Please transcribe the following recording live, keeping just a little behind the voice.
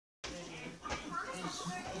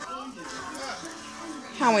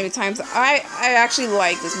how many times I actually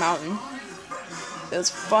like this mountain.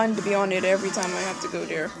 It's fun to be on it every time I have to go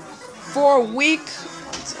there. For a week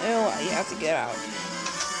until I have to get out.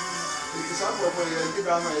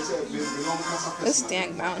 This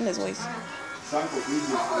dang mountain is always...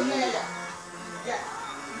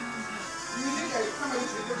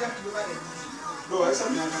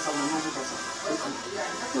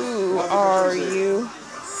 Who are you?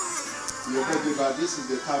 This is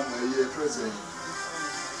the time you're present.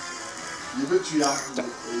 You bet you are the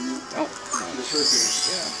president.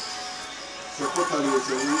 Yeah. So, totally,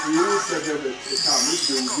 we will set them a time which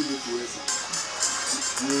they will give it to us.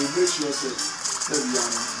 We will make sure that they will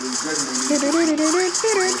get money.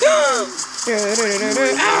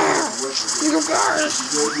 Little cars.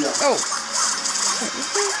 Oh.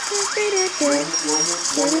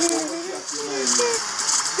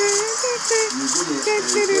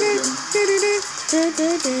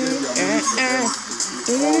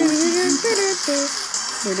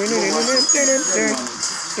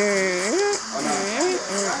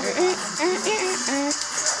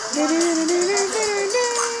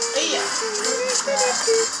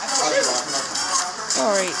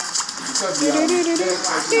 Alright.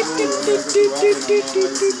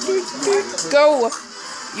 Go,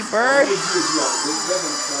 you bird.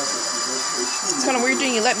 It's kind of weird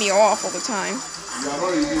doing you let me off all the time.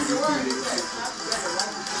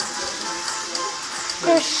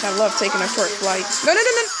 Gosh, I love taking a short flight. No.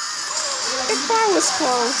 If I was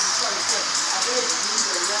close.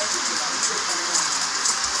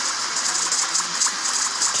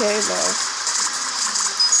 Okay, love.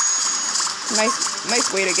 Nice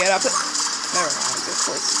way to get up. Never mind, of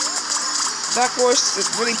course. That horse is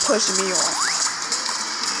really pushing me off.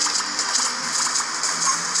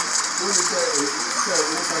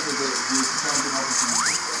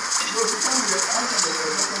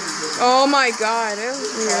 Oh my god, that was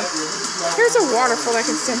weird. Here's a waterfall that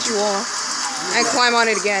can send you off. And climb on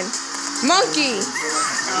it again. Monkey!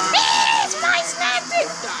 It's my snack!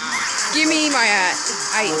 Give me my hat.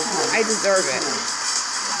 I deserve it.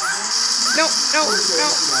 No.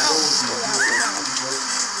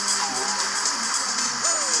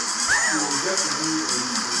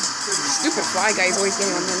 Stupid fly guy is always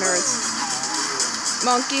getting on the nerves.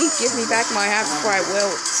 Monkey, give me back my hat before I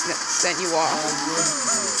will send you off.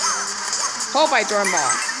 Hope I throw him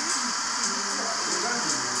off.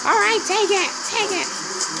 Alright, take it.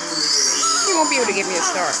 He won't be able to give me a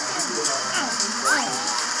star.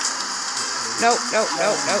 No.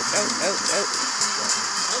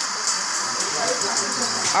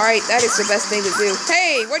 Alright, that is the best thing to do.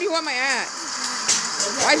 Hey, where do you want my hat?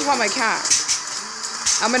 Why do you want my cat?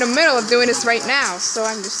 I'm in the middle of doing this right now, so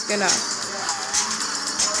I'm just gonna...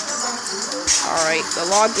 Alright, the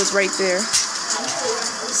log was right there.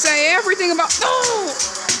 Say everything about... No!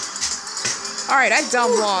 Alright, that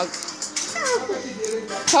dumb log.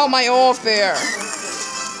 Call my off there.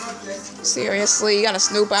 Seriously, you gotta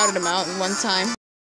snoop out of the mountain one time.